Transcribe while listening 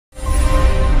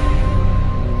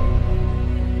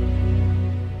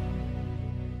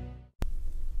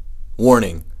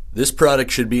Warning: this product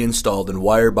should be installed and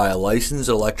wired by a licensed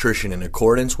electrician in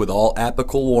accordance with all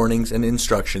applicable warnings and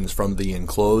instructions from the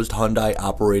enclosed Hyundai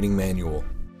operating manual.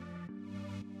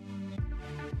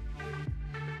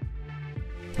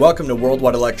 Welcome to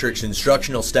Worldwide Electric's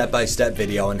instructional step-by-step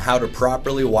video on how to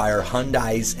properly wire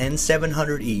Hyundai's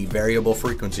N700E variable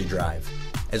frequency drive,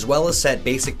 as well as set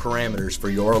basic parameters for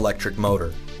your electric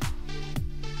motor.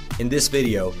 In this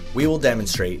video, we will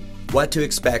demonstrate what to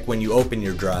expect when you open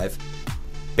your drive,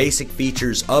 basic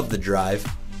features of the drive,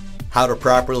 how to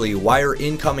properly wire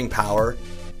incoming power,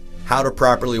 how to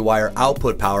properly wire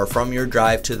output power from your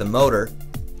drive to the motor,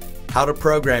 how to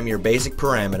program your basic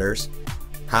parameters,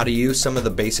 how to use some of the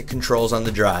basic controls on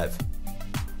the drive.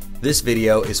 This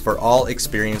video is for all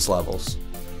experience levels.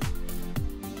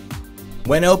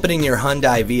 When opening your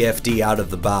Hyundai VFD out of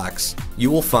the box,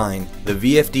 you will find the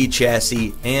VFD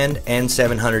chassis and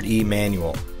N700E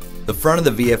manual. The front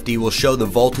of the VFD will show the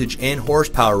voltage and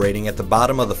horsepower rating at the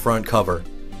bottom of the front cover.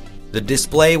 The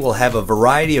display will have a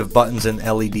variety of buttons and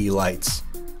LED lights.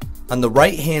 On the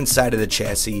right hand side of the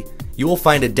chassis, you will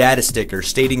find a data sticker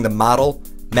stating the model,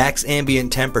 max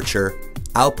ambient temperature,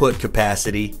 output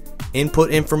capacity,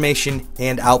 input information,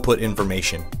 and output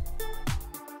information.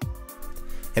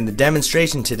 And the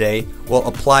demonstration today will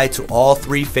apply to all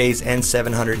three-phase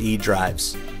N700E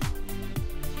drives.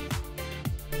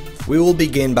 We will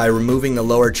begin by removing the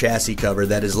lower chassis cover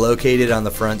that is located on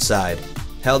the front side,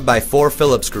 held by 4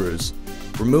 Phillips screws.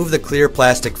 Remove the clear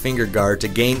plastic finger guard to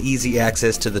gain easy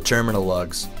access to the terminal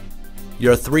lugs.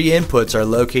 Your 3 inputs are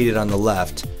located on the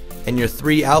left, and your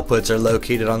 3 outputs are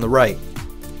located on the right.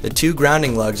 The 2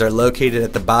 grounding lugs are located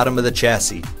at the bottom of the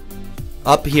chassis.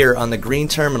 Up here on the green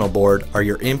terminal board are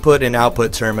your input and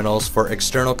output terminals for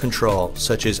external control,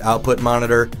 such as output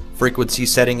monitor, frequency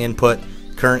setting input,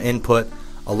 current input,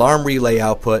 alarm relay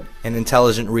output, and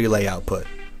intelligent relay output.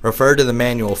 Refer to the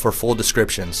manual for full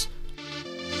descriptions.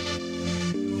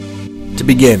 To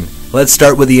begin, let's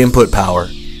start with the input power.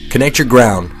 Connect your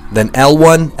ground, then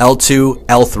L1, L2,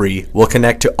 L3 will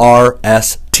connect to R,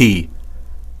 S, T.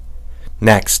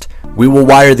 Next, we will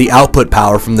wire the output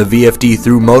power from the VFD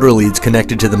through motor leads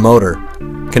connected to the motor.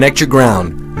 Connect your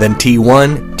ground, then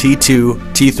T1, T2,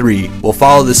 T3 will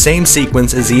follow the same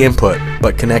sequence as the input,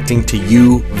 but connecting to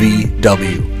U, V,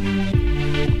 W.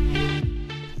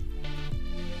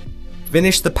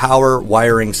 Finish the power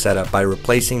wiring setup by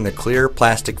replacing the clear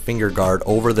plastic finger guard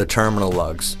over the terminal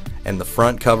lugs and the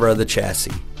front cover of the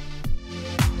chassis.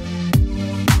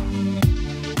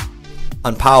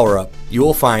 On power up, you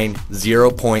will find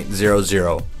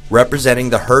 0.00, representing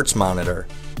the Hertz monitor.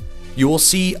 You will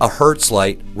see a Hertz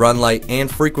light, run light,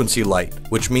 and frequency light,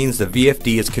 which means the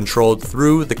VFD is controlled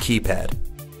through the keypad.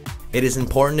 It is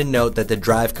important to note that the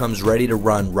drive comes ready to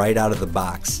run right out of the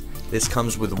box. This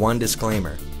comes with one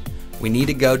disclaimer. We need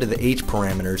to go to the H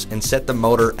parameters and set the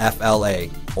motor FLA,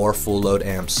 or full load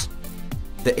amps.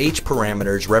 The H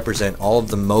parameters represent all of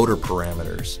the motor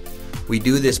parameters. We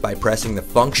do this by pressing the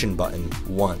function button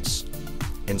once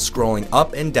and scrolling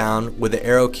up and down with the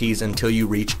arrow keys until you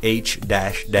reach H-.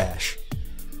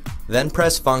 Then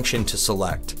press function to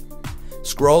select.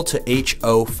 Scroll to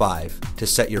H05 to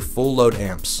set your full load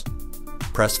amps.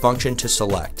 Press function to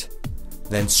select.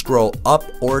 Then scroll up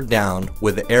or down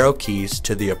with the arrow keys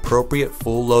to the appropriate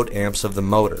full load amps of the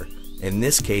motor. In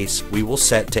this case, we will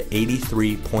set to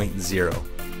 83.0.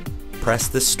 Press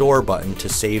the store button to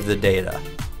save the data.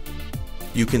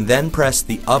 You can then press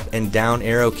the up and down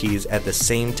arrow keys at the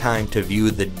same time to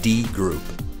view the D group,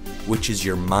 which is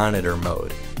your monitor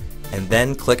mode, and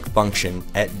then click function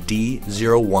at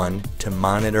D01 to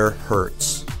monitor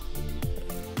Hertz.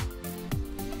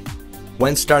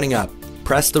 When starting up,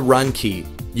 press the run key.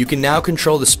 You can now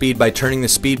control the speed by turning the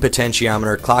speed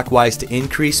potentiometer clockwise to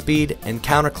increase speed and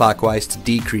counterclockwise to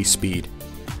decrease speed.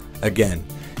 Again,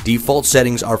 default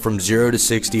settings are from 0 to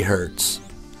 60 Hz.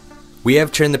 We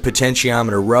have turned the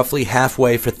potentiometer roughly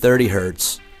halfway for 30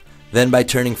 Hz. Then by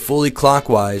turning fully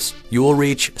clockwise, you will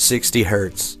reach 60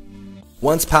 Hz.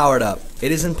 Once powered up,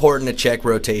 it is important to check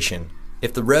rotation.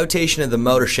 If the rotation of the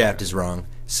motor shaft is wrong,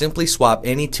 simply swap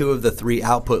any 2 of the 3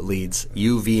 output leads,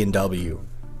 U, V, and W.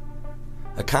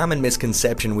 A common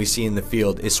misconception we see in the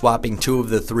field is swapping 2 of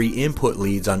the 3 input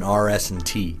leads on R, S, and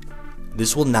T.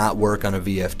 This will not work on a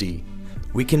VFD.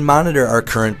 We can monitor our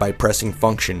current by pressing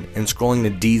function and scrolling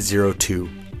to D02.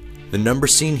 The number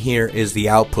seen here is the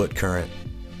output current.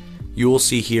 You will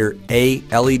see here a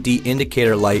LED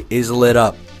indicator light is lit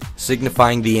up,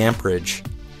 signifying the amperage.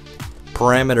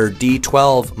 Parameter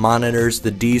D12 monitors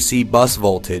the DC bus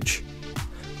voltage.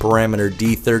 Parameter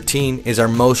D13 is our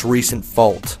most recent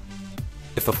fault.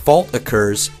 If a fault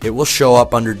occurs, it will show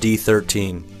up under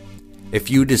D13. If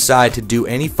you decide to do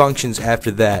any functions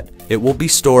after that, it will be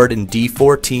stored in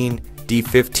D14,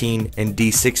 D15, and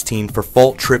D16 for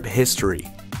fault trip history.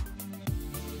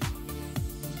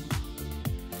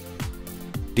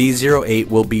 D08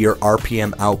 will be your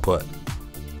RPM output.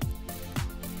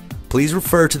 Please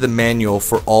refer to the manual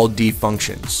for all D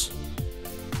functions.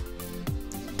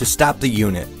 To stop the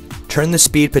unit, turn the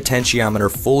speed potentiometer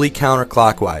fully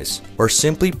counterclockwise or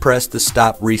simply press the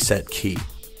stop reset key.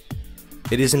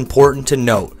 It is important to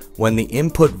note when the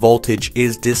input voltage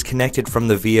is disconnected from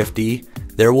the VFD,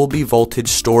 there will be voltage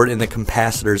stored in the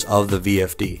capacitors of the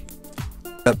VFD.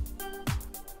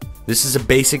 This is a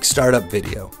basic startup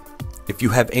video. If you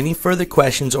have any further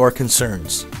questions or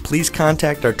concerns, please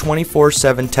contact our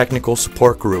 24/7 technical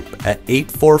support group at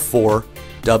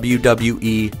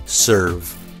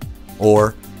 844-WWE-SERVE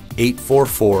or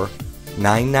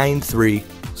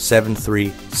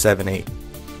 844-993-7378.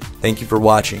 Thank you for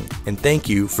watching, and thank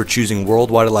you for choosing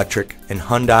Worldwide Electric and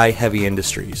Hyundai Heavy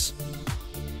Industries.